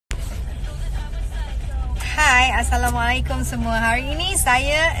Hai, Assalamualaikum semua. Hari ini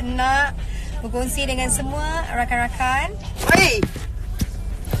saya nak berkongsi dengan semua rakan-rakan. Hei!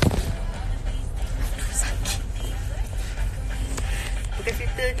 Pakai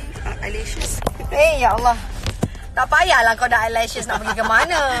filter ni, eyelashes. Ya Allah. Tak payahlah kau dah eyelashes nak pergi ke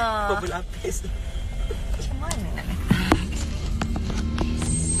mana. Kau berlapis. Macam mana nak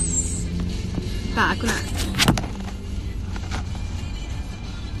tak, aku nak.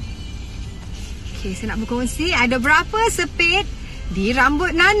 Okay, saya nak berkongsi ada berapa sepit di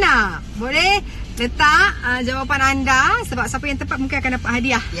rambut Nana. Boleh letak jawapan anda, sebab siapa yang tepat mungkin akan dapat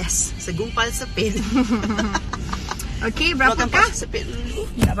hadiah. Yes, segumpal sepit. Okey, berapakah? Sepit dulu.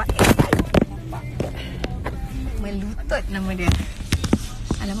 Tak baik. Melutut nama dia.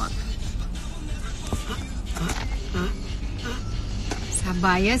 Alamak.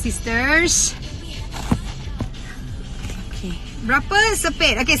 Sabar ya, sisters. Okey, berapa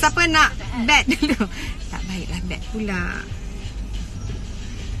sepit? Okey, siapa nak bet dulu? Tak baiklah bet pula.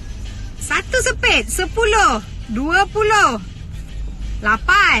 1 sepit, 10, 20,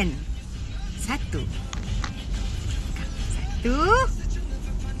 8, 1.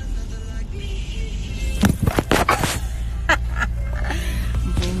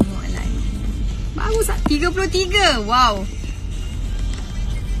 Bengok lah ni. Baru 33. Wow.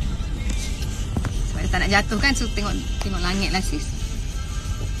 Sebab dia tak nak jatuh kan, so tengok langit lah sis.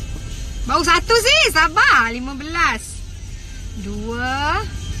 Baru 1 sis. Sabar. 15, 2.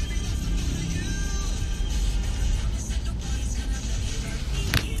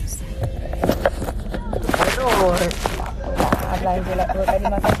 Betul. Belanja lah perut tadi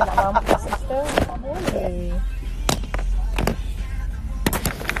makan tak mampu sister. Tak boleh.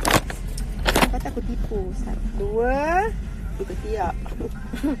 Kata aku tipu. 1, 2. Aku ketiak.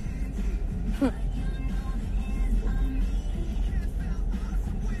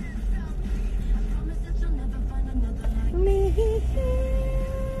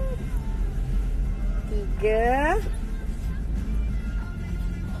 Tiga.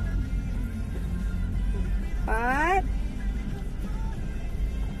 4.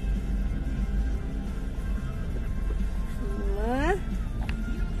 5.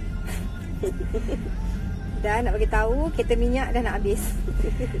 Dan nak bagi tahu kereta minyak dah nak habis.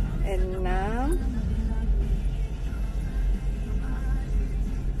 6.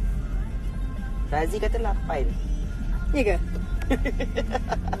 Razi kata 8. Ya ke?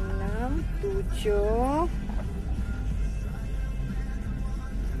 6, 7,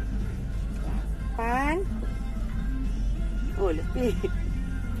 8. Oh, lebih.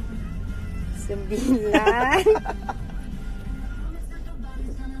 9.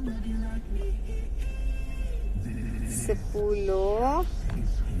 10.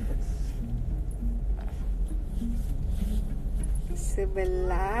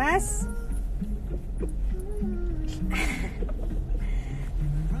 11.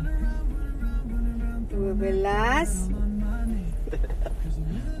 12.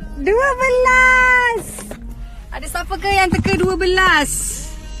 12. Ada siapa ke yang teka 12?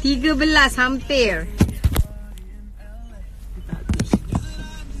 13 hampir.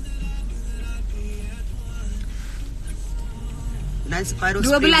 Dan separuh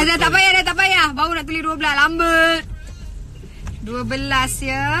 12 dah tak payah. Baru nak tulis 12, lambat. 12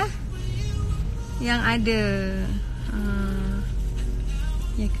 ya. Yang ada.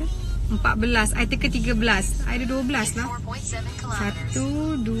 Ya ke? 14. I teka 13. I ada 12 lah. 1,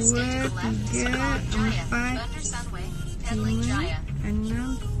 2, 3, 4, 5,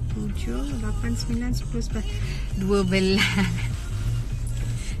 6, 7, 8, 9, 10, 11. 12.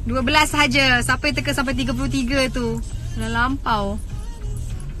 12 sahaja. Siapa yang teka sampai 33 tu? Dah lampau.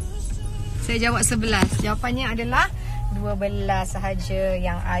 Saya jawab 11. Jawapannya adalah 12 sahaja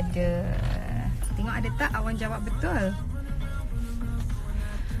yang ada. Tengok ada tak awak jawab betul.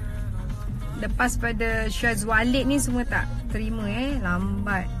 Lepas pada Syazwalid ni semua tak terima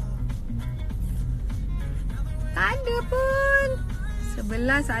lambat. Tak ada pun.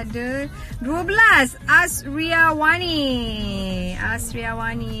 11 ada. 12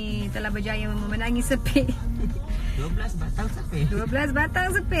 Asriawani telah berjaya memenangi sepit. 12 batang sepit. 12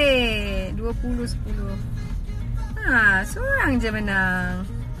 batang sepit. 20, 10. Seorang je menang.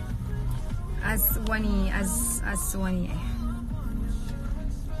 Aswani.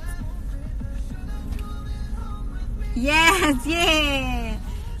 Yes, yeah.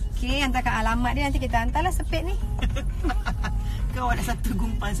 Okay, hantarkan alamat dia, nanti kita hantarlah sepit ni. Kau ada satu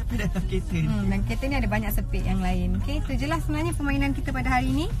gumpal sepit dalam kereta ni. Dan kereta ni ada banyak sepit yang lain. Okay, itu je lah sebenarnya permainan kita pada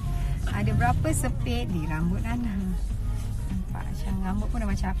hari ni. Ada berapa sepit di rambut Nana. Nampak macam rambut pun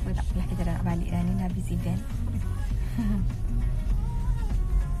dah macam apa. Tak apalah, kita dah nak balik dah ni. Dah habis event.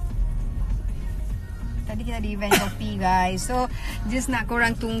 Kita Tadi kita ada event Shopee guys. So just nak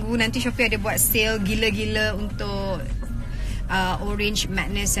korang tunggu. Nanti Shopee ada buat sale gila-gila untuk Orange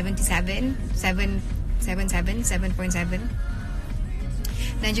Madness 7.7.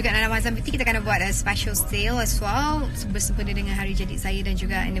 Dan juga dalam Mahazan Beauty kita akan buat special sale as well, bersempena dengan hari jadi saya dan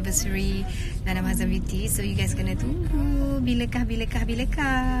juga anniversary dalam Mahazan Beauty. So you guys kena tunggu. Bilakah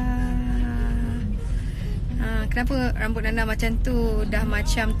kenapa rambut Nana macam tu? Dah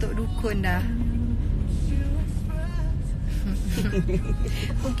macam Tok Dukun dah.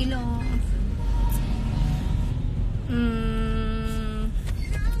 Okey lah.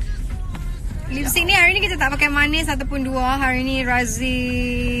 Lipstick ni hari ni kita tak pakai manis ataupun dua. Hari ni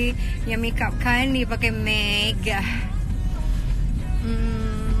Razi yang make up kan, dia pakai Meg.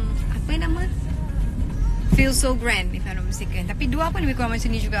 Apa yang nama? Feel So Grand if I'm not mistaken. Tapi dua pun lebih kurang macam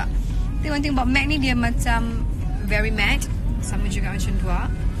ni juga. Tapi one thing about Meg ni, dia macam very matte. Sama juga macam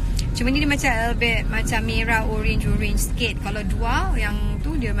dua. Cuma ni dia macam a bit macam merah orange sikit. Kalau dua yang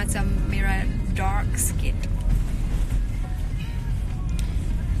tu dia macam merah dark sikit.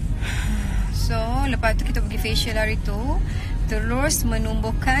 So, lepas tu kita pergi facial hari tu. Terus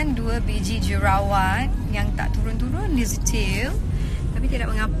menumbuhkan 2 biji jerawat yang tak turun-turun di situ. Tapi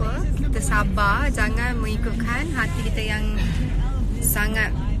tidak mengapa, kita sabar. Jangan mengikutkan hati kita yang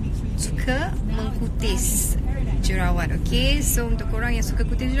sangat suka mengkutis jerawat. Okay, so untuk korang yang suka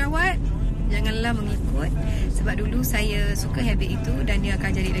kutis jerawat, janganlah mengikut. Sebab dulu saya suka habit itu dan dia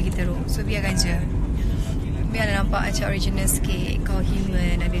akan jadi lagi teruk. So biarkan je. Biarlah nampak macam original sikit. Kau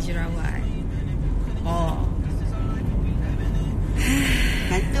human ada jerawat. Oh.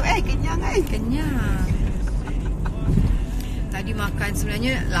 Kantuk kenyang Kenyang. Tadi makan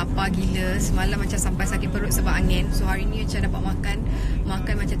sebenarnya lapar gila. Semalam macam sampai sakit perut sebab angin. So hari ni macam dapat makan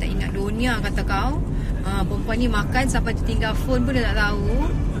macam tak ingat dunia kata kau. Perempuan ni makan sampai tertinggal phone pun dia tak tahu.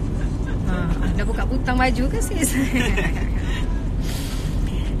 Dah buka butang baju ke sis?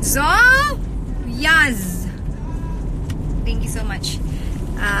 So Yaz, thank you so much.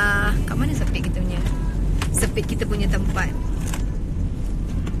 Kat mana sepit kita punya tempat?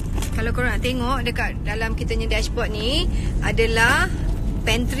 Kalau korang nak tengok dekat dalam kita punya dashboard ni adalah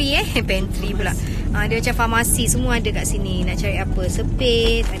pantry pantry pula. Dia macam farmasi, semua ada kat sini. Nak cari apa?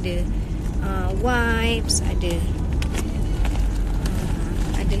 Sepit, ada wipes, ada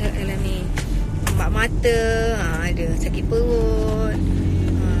dalam ni obat mata, ada sakit perut,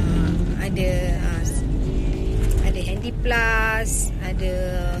 ada handy plus, ada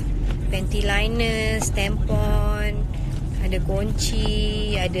panty liners, tampon, ada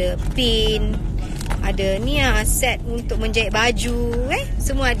kunci, ada pin, ada ni set untuk menjahit baju,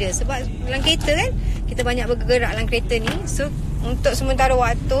 semua ada. Sebab dalam kereta kan kita banyak bergerak dalam kereta ni. So untuk sementara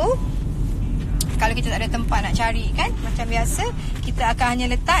waktu, kalau kita tak ada tempat nak cari kan, macam biasa, kita akan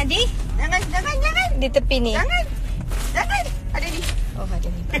hanya letak di jangan di tepi ni. Jangan ada ni. Oh, ada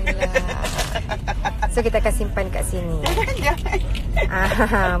ni pula. So kita akan simpan kat sini.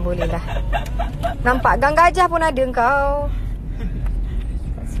 Boleh lah. Nampak gang gajah pun ada kau.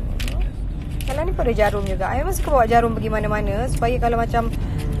 Kat sini. Kalau ni pun ada jarum juga. I memang suka bawa jarum pergi mana-mana, supaya kalau macam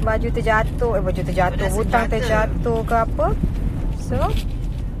baju terjatuh, butang terjatuh ke apa. So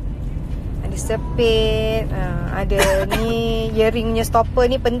ada sepit, ada ni earringnya stopper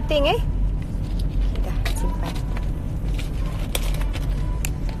ni penting dah simpan.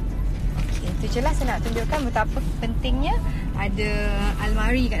 Okey, itu je lah saya nak tunjukkan betapa pentingnya ada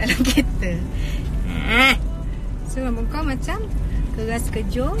almari kat dalam kereta. So rambut kau macam keras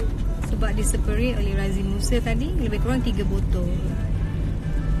kejung sebab disepare oleh Razi Musa tadi lebih kurang 3 botol.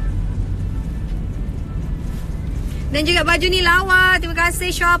 Dan juga baju ni lawa. Terima kasih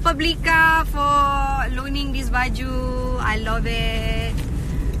Shaw Publica for loaning this baju. I love it.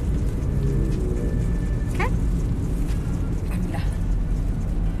 Kan? Alhamdulillah.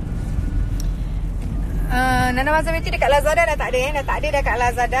 Nana Mahazan Beauty dekat Lazada dah tak ada dah tak ada dekat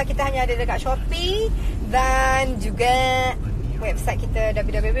Lazada. Kita hanya ada dekat Shopee dan juga website kita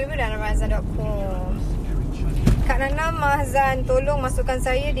www.nanamahazan.com. Kak Nana Mahazan, tolong masukkan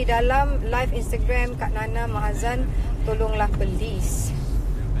saya di dalam live Instagram Kak Nana Mahazan. Tolonglah please.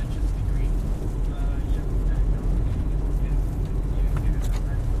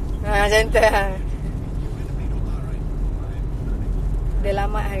 Macam tu. Dah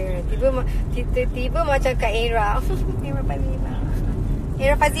lama hari tiba-tiba macam Kak Era. Era Fazira.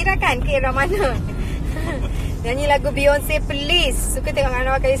 Era Fazira kan? Ke Era mana? Nyanyi lagu Beyonce please. Suka tengok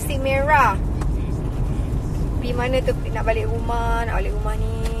Nana pakai lipstick merah. Pergi mana tu nak balik rumah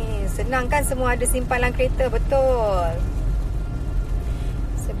ni. Senang kan, semua ada simpan dalam kereta. Betul.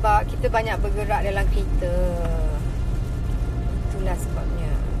 Sebab kita banyak bergerak dalam kereta. Itulah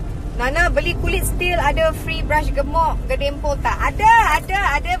sebabnya. Nana beli kulit steel ada free brush gemuk gedempol tak?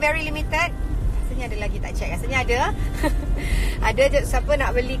 Ada very limited. Rasanya ada lagi, tak check. Rasanya ada. Ada je, siapa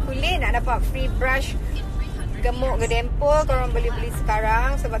nak beli kulit nak dapat free brush gemuk gedempol, korang boleh beli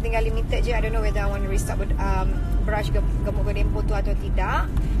sekarang sebab tinggal limited je. I don't know whether I want to restock brush gemuk gedempol tu atau tidak.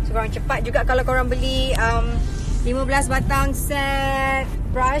 So korang cepat juga kalau korang beli 15 batang set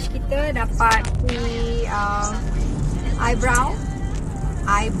brush, kita dapat free eyebrow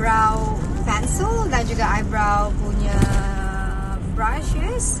pencil dan juga eyebrow punya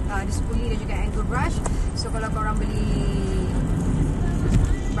brushes, ada spoolie dan juga angle brush. So kalau korang beli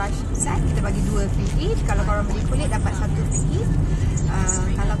brush set, kita bagi 2 free. Kalau korang beli kulit dapat 1 free.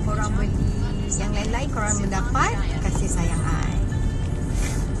 Kalau korang beli yang lain-lain, korang mendapat kasih sayang I.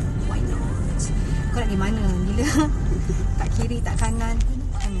 Why not? Kau nak di mana? Gila. Tak kiri, tak kanan.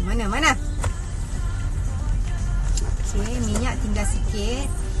 Mana? Okay, minyak tinggal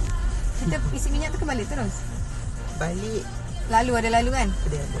sikit. Kita isi minyak tu ke balik terus? Balik. Lalu ada lalu kan?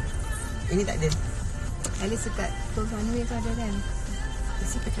 Ada. Ini tak ada. At least dekat tol runway tu ada kan?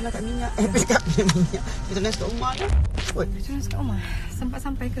 Isi petrol kat minyak. Petrol minyak. Petrol kat rumah tu. Petrol kat rumah. Sempat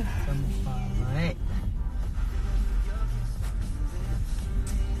sampai ke? Sampai.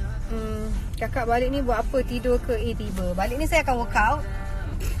 Kakak balik ni buat apa? Tidur ke? Tiba. Balik ni saya akan workout.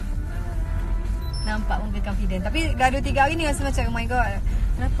 Nampak muka confident. Tapi dah 2-3 hari ni rasa macam, oh my god,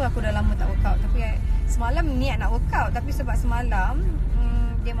 kenapa aku dah lama tak workout? Tapi semalam niat nak workout, tapi sebab semalam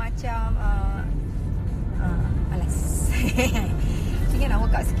dia macam malas. Ingin nak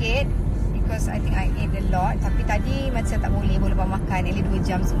workout sikit because I think I ate a lot. Tapi tadi macam tak boleh lepas makan, at least 2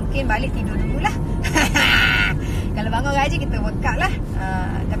 jam. So mungkin balik tidur dululah. Kalau bangun gaji kita workout lah.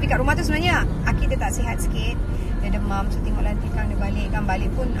 Tapi kat rumah tu sebenarnya Akid dia tak sihat sikit. Dia demam. So tengok nanti kan dia balik kan. Balik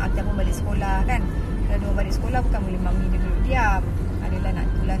pun Atia pun balik sekolah kan. Kalau dia balik sekolah bukan boleh mami dia duduk diam. Adalah nak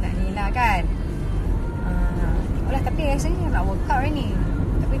tulah nak ni lah kan. Tengoklah. Tapi rasanya nak workout ni.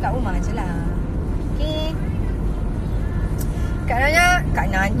 Tapi kat rumah je lah. Okay. Kak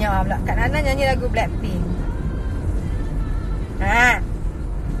Nana nyanyi lagu Blackpink.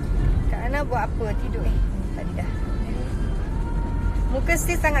 Kak Nana buat apa? Tidur tadi dah. Muka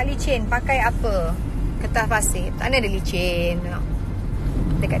sis sangat licin. Pakai apa? Kertas pasir. Tak ada licin.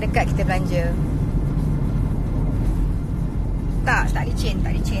 Dekat-dekat kita belanja. Tak licin.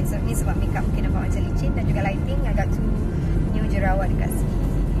 So, ni sebab makeup mungkin nampak macam licin. Dan juga lighting. Agak tu new jerawat dekat sini.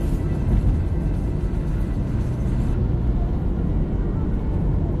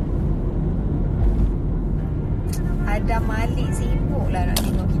 Ada Malik sibuk lah nak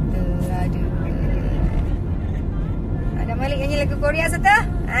tengok kita. Aduh. Ada Malik nyanyi lagu Korea serta?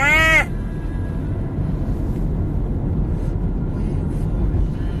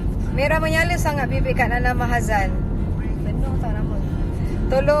 Merah menyala sangat bibir Kak Nana Mahazan. Penuh tau nama.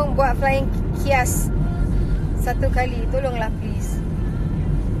 Tolong buat flying kias 1 kali. Tolonglah please.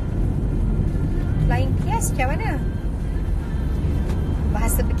 Flying kias macam mana?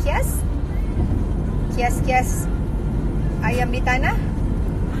 Bahasa berkias? Kias-kias ayam di tanah?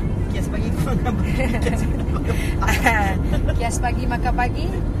 Kias pagi makan pagi. Kias pagi makan pagi.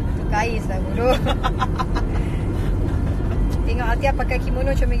 Tu kais lah bodoh. Tengok Atia pakai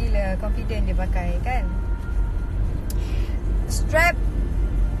kimono comel gila. Confident dia pakai kan. Strap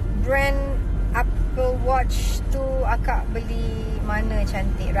brand Apple Watch tu akak beli mana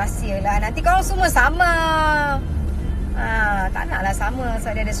cantik? Rahsia lah. Nanti korang semua sama. Tak naklah sama.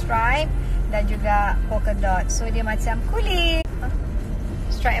 So dia ada stripe dan juga polka dot. So dia macam kulit.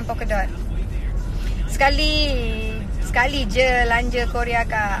 Stripe and polka dot. Sekali je lanja Korea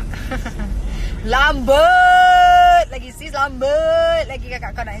kak. Lambat lagi sis, lambat lagi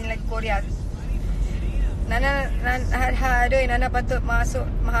kakak kau nak nyanyi lagu Korea. Nana patut masuk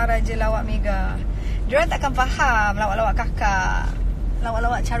Maharaja lawak Mega. Diorang takkan faham lawak-lawak kakak,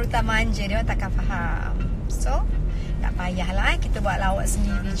 lawak-lawak caruta manja. Diorang takkan faham. So tak payahlah, kita buat lawak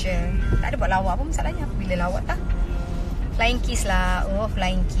sendiri je. Tak ada buat lawak pun masalahnya. Bila lawak tak? Flying kiss lah. Oh,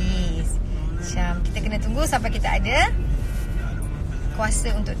 flying kiss. Macam kita kena tunggu sampai kita ada kuasa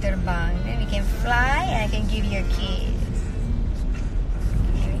untuk terbang. Then we can fly and I can give you a kiss.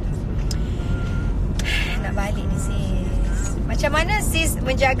 Okay. Nak balik ni sis. Macam mana sis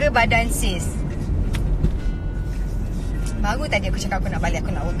menjaga badan sis? Baru tadi aku cakap aku nak balik.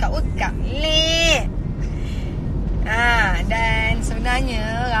 Aku nak workout. Lek. Dan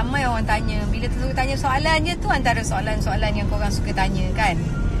sebenarnya ramai orang tanya. Bila tu tanya soalannya tu antara soalan-soalan yang korang suka tanya kan.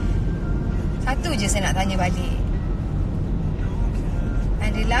 Satu je saya nak tanya balik.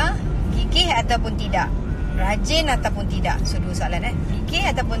 Adalah gigih ataupun tidak, rajin ataupun tidak. So 2 soalan Gigih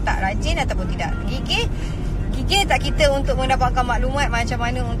ataupun tak, rajin ataupun tidak. Gigih Gigih tak kita untuk mendapatkan maklumat macam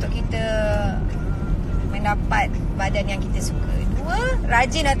mana untuk kita mendapat badan yang kita suka. 2,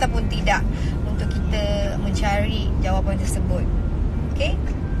 rajin ataupun tidak untuk kita mencari jawapan tersebut. Okay?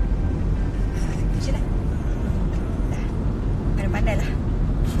 Macam lah. Pandai-pandai lah.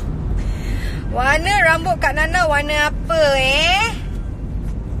 Warna rambut Kak Nana warna apa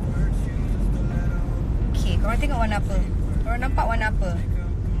Okay, korang tengok warna apa? Korang nampak warna apa?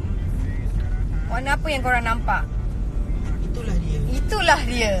 Warna apa yang korang nampak? Itulah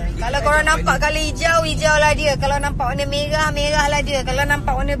dia. Kalau korang nampak kalau hijau, hijau lah dia. Kalau nampak warna merah, merah lah dia. Kalau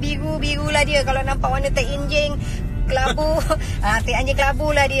nampak warna biru, biru lah dia. Kalau nampak warna teh anjing, kelabu, teh anjing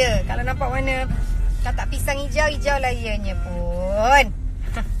kelabu lah dia. Kalau nampak warna katak pisang hijau, hijau lah ianya pun.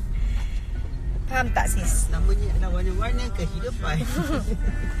 Faham tak sis? Namanya adalah warna-warna kehidupan.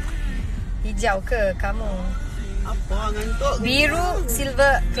 Hijau ke kamu? Apa ngantuk? Biru,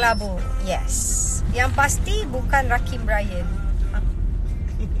 silver, kelabu. Yes. Yang pasti bukan Rakim Brian.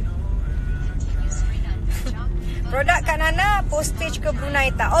 Produk Kak Nana postage ke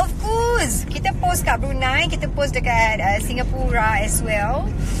Brunei tak? Of course. Kita post kat Brunei, kita post dekat Singapura as well.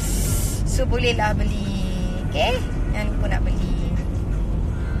 So bolehlah beli. Okay? Jangan lupa nak beli.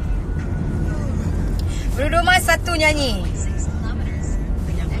 Bruno Mars satu nyanyi.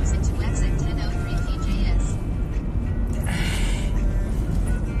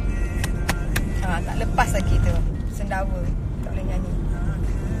 Tak lepas lagi tu. Sendawa. Tak boleh nyanyi.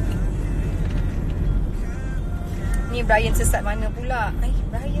 Ni Brian sesat mana pula?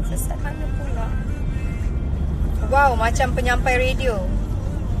 Brian sesat mana pula? Wow, macam penyampai radio.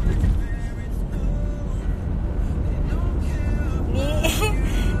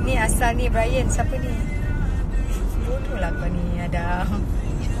 Ni asal ni Brian. Siapa ni? Bodoh lah kau ni Adam.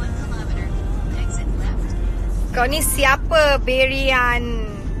 Kau ni siapa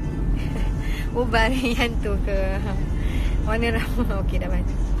Berian? Oh Berian tu ke? Warna rambut. Okey dah baik.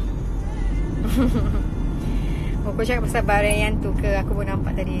 Oh kau cakap pasal Berian tu ke? Aku pun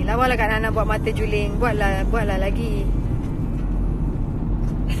nampak tadi. Lawalah Kak Nana buat mata juling. Buatlah lagi.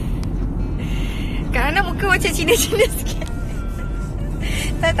 Kak Nana muka macam Cina-Cina sikit.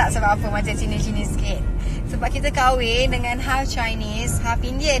 Tahu tak sebab apa macam Cina-Cina sikit? Sebab kita kahwin dengan half Chinese, half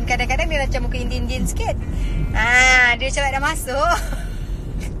Indian. Kadang-kadang dia macam muka Indian-Indian sikit. Dia macam dah masuk.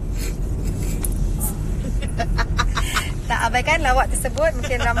 Tak abaikan lawak tersebut.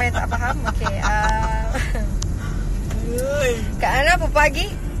 Mungkin ramai yang tak faham. Okay. Kak Nana apa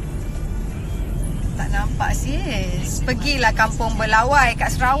pagi? Tak nampak sis. Pergilah kampung Belawai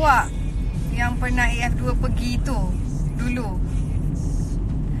kat Sarawak. Yang pernah AF2 pergi tu dulu.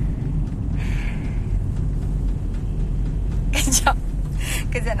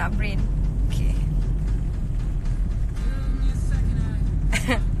 Kejap nak brain. Okay.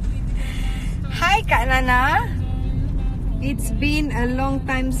 Hi Kak Nana. It's been a long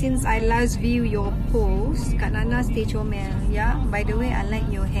time since I last view your post. Kak Nana stay comel. Yeah, by the way I like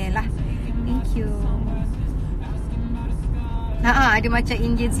your hair lah. Thank you. Ada macam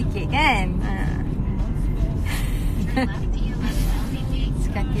Indian sikit kan?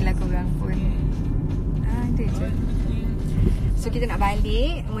 Sekatilah korang pun. Ada je. So kita nak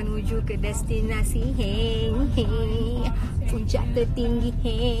balik menuju ke destinasi puncak tertinggi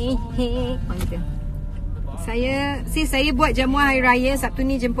gitu. Saya buat jamuan hari raya Sabtu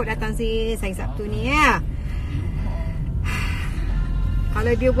ni, jemput datang sis. Hari Sabtu ni ya.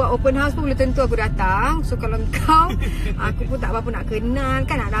 Kalau dia buat open house pun belum tentu aku datang. So kalau kau, aku pun tak apa nak kenal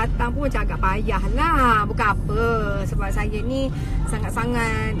kan, nak datang pun macam agak payah lah. Bukan apa, sebab saya ni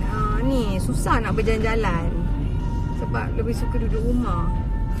sangat-sangat susah nak berjalan-jalan. Sebab lebih suka duduk rumah.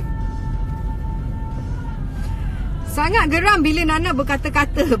 Sangat geram bila Nana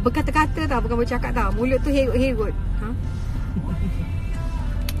berkata-kata. Berkata-kata tau, bukan bercakap tau. Mulut tu herut-herut.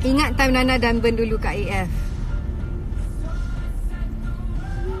 Ingat time Nana dan Ben dulu kat AF.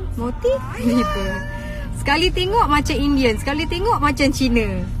 Motif tiba. Sekali tengok macam Indian, sekali tengok macam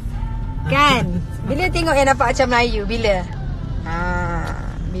Cina. Kan? Bila tengok yang nampak macam Melayu? Bila?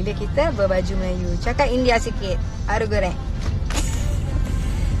 Bila kita berbaju Melayu. Cakap India sikit. Aru goreng.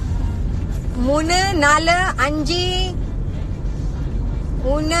 Muna, nala, anji.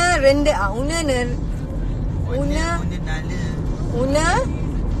 Una, rendah. Una, nala. Una.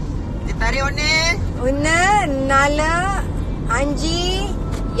 Dia tarik Una, nala, anji.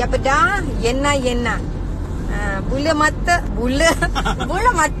 Ya pedah, yena. Bula mata. Bula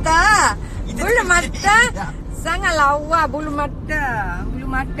mata. Sangat lawa bulu mata. Bulu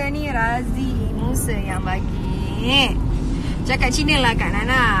mata ni Razi Musa yang bagi. Cakap Cina lah Kak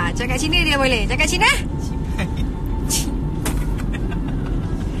Nana. Cakap Cina dia boleh. Cakap Cina?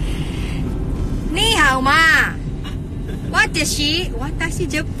 Ni hao ma. Watashi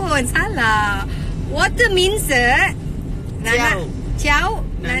Jepun. Salah. Water means Nana. Ciao.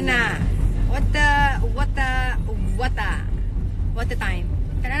 Nana. Water time.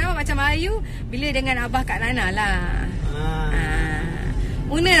 Kak Nana macam Melayu bila dengan abah Kak Nana lah.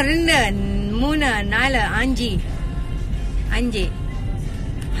 Muna renda. Muna nala anji. Anjing.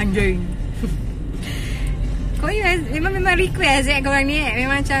 Kau memang request korang ni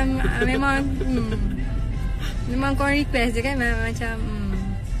memang macam memang korang request je kan, memang macam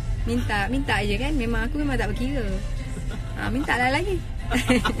minta je kan. Memang aku memang tak berkira. Minta lah lagi.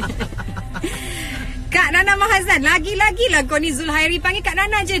 Kak Nana Mahazan, lagi-lagi lah kau ni Zulhairi panggil Kak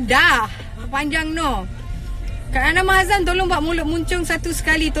Nana je dah. Panjang no. Kak Nana Mahazan, tolong buat mulut muncung satu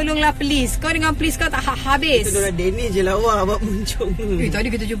sekali. Tolonglah please. Kau dengan please kau tak habis. Itu Nora Dennis je lah buat muncung. Tadi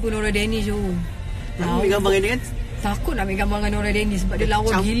kita jumpa Nora Dennis je. Ambil gambar dia kan. Takut nak ambil gambar dengan Nora Dennis sebab dia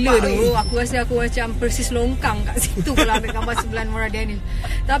lawa gila tu. Aku rasa aku macam persis longkang kat situ kalau ambil gambar sebelah Nora Dennis.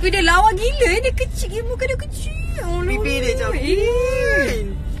 Tapi dia lawa gila. Dia kecil. Muka dia kecil. Pipi dia macam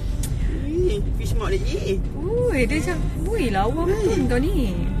fish mark dia. Dia macam lawa betul kau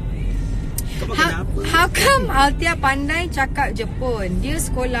ni. How come Altia pandai cakap Jepun? Dia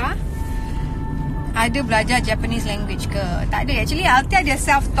sekolah ada belajar Japanese language ke? Tak ada. Actually Altia dia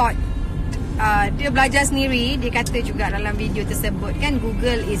self-taught. Dia belajar sendiri. Dia kata juga dalam video tersebut kan,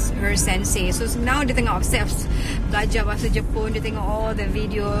 Google is her sensei. So now dia tengah obsessed belajar bahasa Jepun. Dia tengok all the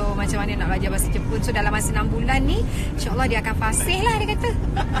video macam mana nak belajar bahasa Jepun. So dalam masa 6 bulan ni InsyaAllah dia akan fasih lah, dia kata.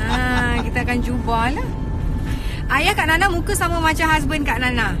 Kita akan jumpa lah. Ayah Kak Nana muka sama macam husband Kak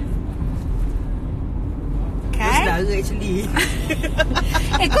Nana kan? Saudara actually.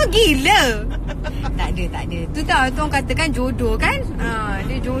 Kau gila. Tak ada. Tu tahu tu orang katakan jodoh kan?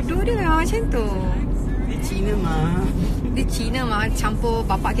 Dia jodoh dia memang macam tu. Dia Cina mah. Campur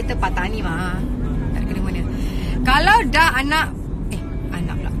bapak kita Patani mah. Tak kena mana. Kalau dah anak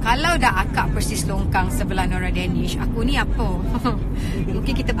pula. Kalau dah akak persis longkang sebelah Nora Danish, aku ni apa?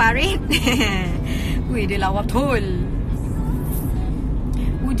 Mungkin kita parit. Wih, dia lawa betul.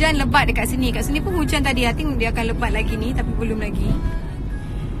 Hujan lebat dekat sini. Kat sini pun hujan tadi. I think dia akan lebat lagi ni. Tapi belum lagi.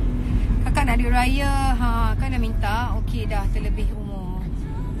 Kakak nak duit raya. Kan dah minta. Okey dah, terlebih umur.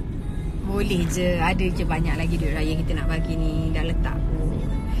 Boleh je. Ada je banyak lagi duit raya kita nak bagi ni. Dah letak pun.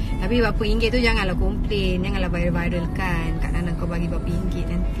 Tapi berapa ringgit tu janganlah komplain. Janganlah viral-viral kan. Kak Nana kau bagi berapa ringgit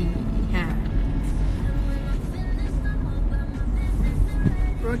nanti.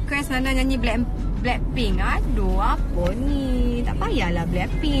 Request Nana nyanyi Blackpink. Aduh, apa ni? Tak payahlah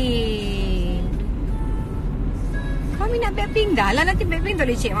Blackpink. Kau minat Blackpink dah lah. Nanti Blackpink tak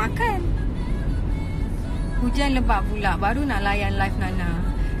boleh cek makan. Hujan lebat pula. Baru nak layan live Nana.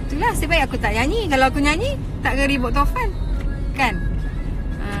 Itulah sebab aku tak nyanyi. Kalau aku nyanyi, tak ke ribut Taufan. Kan?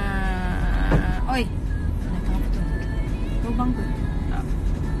 Oi. Nak apa tu? Lubang tu.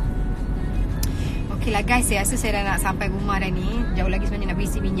 Okey lah guys, saya rasa saya dah nak sampai rumah dah ni. Jauh lagi sebenarnya nak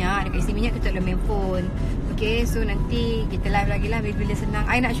berisi minyak. Dekat isi minyak kita boleh main phone. Okay, so nanti kita live lagi lah bila senang.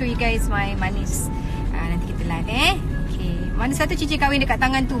 I nak show you guys my manis. Nanti kita live Okay. Mana satu cincin kahwin dekat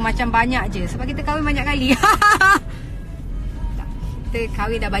tangan tu macam banyak je. Sebab kita kahwin banyak kali. Kita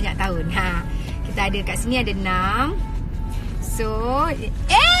kahwin dah banyak tahun. Kita ada kat sini ada 6. So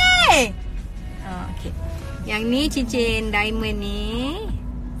okay. Yang ni cincin diamond ni.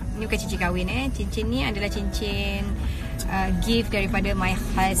 Ini bukan cincin kahwin Cincin ni adalah cincin gift daripada my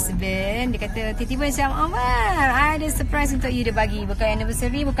husband. Dia kata tiba-tiba macam Amar, ada surprise untuk you. Dia bagi. Bukan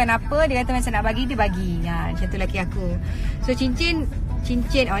anniversary, bukan apa. Dia kata macam nak bagi, dia bagi. Macam tu laki aku. So cincin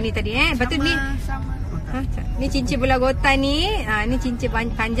ni tadi Lepas tu ni ni cincin bola gotan ni. Ni cincin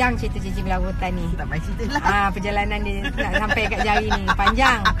panjang cerita cincin bola gotan ni. Tak payah cerita lah. Perjalanan dia nak sampai kat jari ni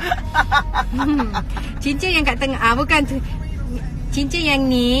panjang. Cincin yang kat tengah bukan tu. Cincin yang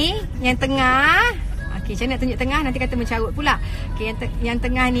ni, yang tengah. Okey, saya nak tunjuk tengah, nanti kata mencarut pula. Okey, yang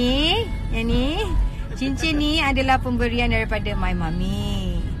tengah ni, yang ni. Cincin ni adalah pemberian daripada my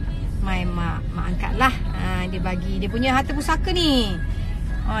mummy. My mak angkat lah. Dia bagi, dia punya harta pusaka ni.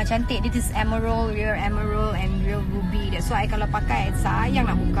 Cantik, this is emerald, real emerald and real ruby. That's why kalau pakai, sayang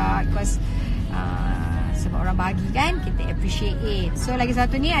nak buka. Because sebab orang bagi kan, kita appreciate it. So, lagi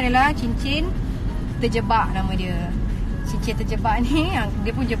satu ni adalah cincin terjebak nama dia. Cincin terjebak ni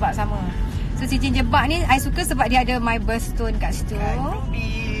dia pun jebak sama. So cincin jebak ni I suka sebab dia ada my birthstone kat situ.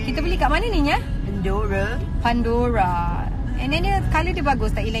 Kita beli kat mana ni nya? Pandora. And then dia colour dia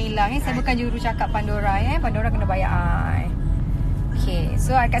bagus, tak hilang-hilang Saya bukan juru cakap Pandora Pandora kena bayar Okay,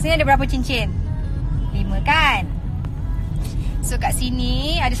 so kat sini ada berapa cincin? 5 kan? So kat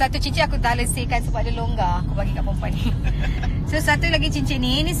sini ada satu cincin aku tak lesihkan sebab dia longgar. Aku bagi kat perempuan ni. So satu lagi cincin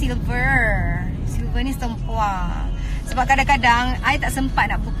ni silver. Silver ni sempuang. Sebab kadang-kadang I tak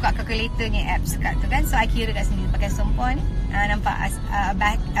sempat nak buka calculatornya apps kat tu kan. So I kira kat sini pakai sempuang ni. Nampak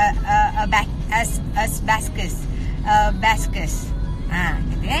Baskus.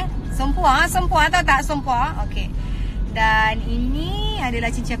 Gitu Sempuang tahu tak sempuang? Okey. Dan ini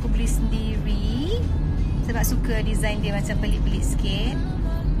adalah cincin aku beli sendiri sebab suka design dia macam pelik-pelik sikit.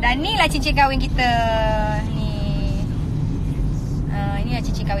 Dan ni lah cincin kahwin kita. Ni lah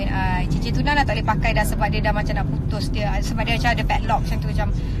cincin kahwin I. Cincin tu dah tak boleh pakai dah sebab dia dah macam nak putus dia. Sebab dia macam ada padlock macam tu,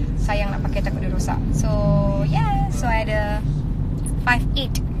 macam sayang nak pakai takut dia rosak. So yeah, so I ada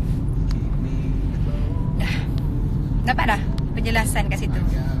 5-8. Dah. Dapat dah penjelasan kat situ.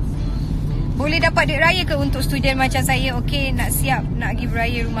 Boleh dapat duit raya ke untuk student macam saya? Okey, nak siap nak give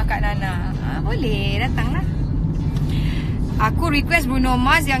raya rumah Kak Nana. Boleh, datanglah. Aku request Bruno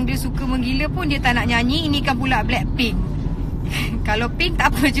Mars yang dia suka menggila pun dia tak nak nyanyi. Ini kan pula Blackpink. Kalau Pink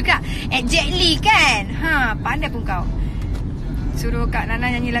tak apa juga. Jet Li kan? Pandai pun kau. Suruh Kak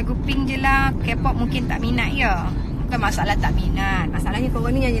Nana nyanyi lagu Pink je lah. K-pop mungkin tak minat ya. Bukan masalah tak minat. Masalahnya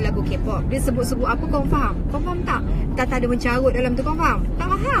korang ni nyanyi lagu K-pop. Dia sebut-sebut apa kau faham? Kau faham tak? Tak ada mencarut dalam tu, kau faham? Tak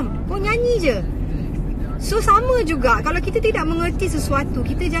faham. Kau nyanyi je. So sama juga. Kalau kita tidak mengerti sesuatu,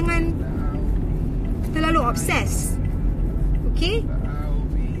 kita jangan terlalu obses. Okay?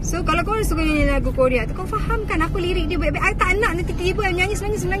 So kalau kau suka nyanyi lagu Korea tu, kau faham kan aku lirik dia baik-baik. I tak nak nanti tiba-tiba nyanyi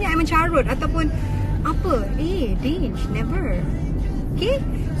sebenarnya I mencarut ataupun apa. Dinge, never. Okay?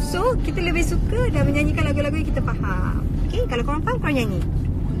 So kita lebih suka dah menyanyikan lagu-lagu yang kita faham. Okay? Kalau korang faham, korang nyanyi.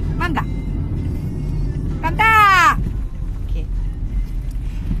 Faham tak? Faham tak? Okay.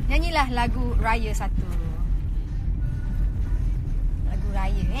 Nyanyilah lagu raya satu. Lagu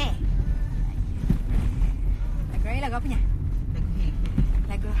raya Lagu raya lagu apanya?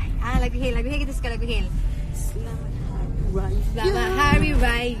 Lagu Hail. Lagu Hail kita suka lagu Hail. Selamat Hari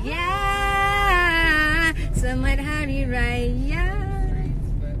Raya. Selamat Hari Raya.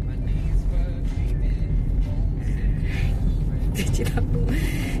 Cik aku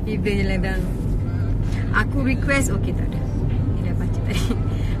Ibu je ladang. Aku request. Okay tak ada. Ni dah baca tadi.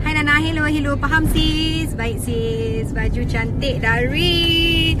 Hai Nana, hello. Faham sis? Baik sis. Baju cantik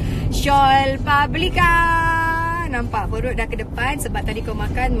dari Shawl Publica. Nampak perut dah ke depan sebab tadi kau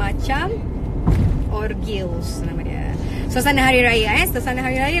makan macam Orgils nama dia. Suasana Hari Raya Suasana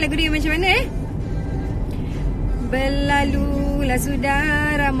Hari Raya lagu dia macam mana Berlalulah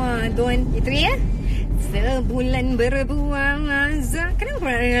sudah Ramadan. Itu ya. Sebulan berbuang azab. Kenapa kau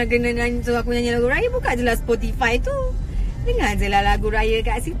nak dengar tu aku nyanyi lagu raya? Buka je lah Spotify tu. Dengar je lah lagu raya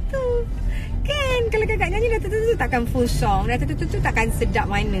kat situ. Kan kalau kakak nyanyi dah tentu takkan full song. Dah tentu takkan sedap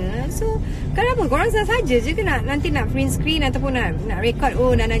mana. So kenapa korang saja je ke nanti nak print screen ataupun nak record.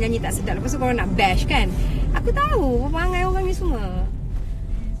 Oh Nana nyanyi tak sedap. Lepas tu korang nak bash kan. Aku tahu perangai orang ni semua.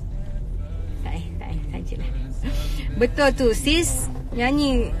 Tak je lah. Betul tu sis.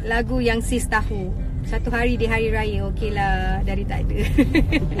 Nyanyi lagu yang sis tahu. Satu hari di hari raya. Okey lah. Dari tak ada.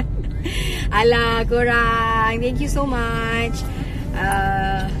 Alah korang. Thank you so much.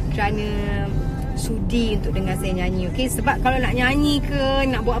 Kerana sudi untuk dengar saya nyanyi. Okay? Sebab kalau nak nyanyi ke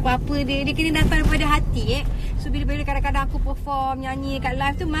nak buat apa-apa dia kena datang daripada hati. So bila kadang-kadang aku perform nyanyi kat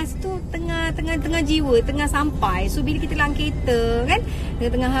live tu, mas tu tengah jiwa, tengah sampai. So bila kita dalam kereta kan,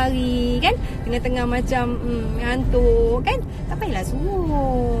 tengah-tengah hari kan, tengah-tengah macam ngantuk kan, tak payahlah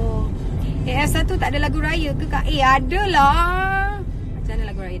suruh. AF1 tak ada lagu raya ke kak? Ada lah. Macam mana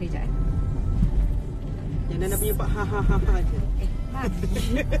lagu raya dia Jad? Yang Nana punya pak ha je.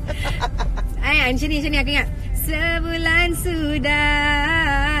 Macam ni aku ingat. Sebulan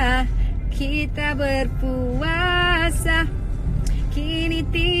sudah kita berpuasa, kini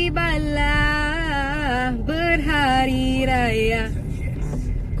tibalah berhari raya.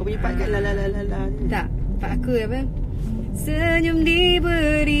 Kau punya part kat la. Tak, part aku apa? Senyum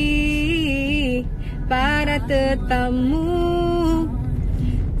diberi pada tetamu,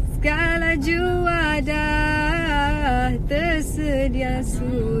 segala juada tersedia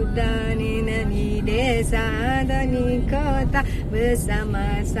sudah di desa dan di kota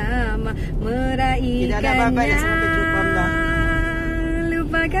bersama-sama meraihkannya.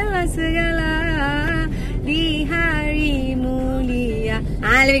 Lupakanlah segala di hari mulia.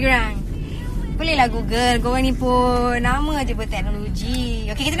 Lebih kurang. Bolehlah Google. Korang ni pun nama je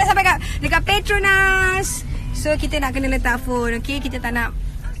berteknologi. Okay, kita dah sampai dekat Petronas. So kita nak kena letak phone. Okay, kita tak nak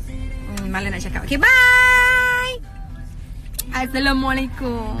malah nak cakap. Okay, bye.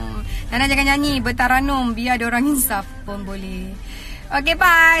 Assalamualaikum. Nana jangan nyanyi bertaranum biar ada orang insaf pun boleh. Okay,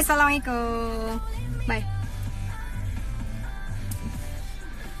 bye. Assalamualaikum. Bye.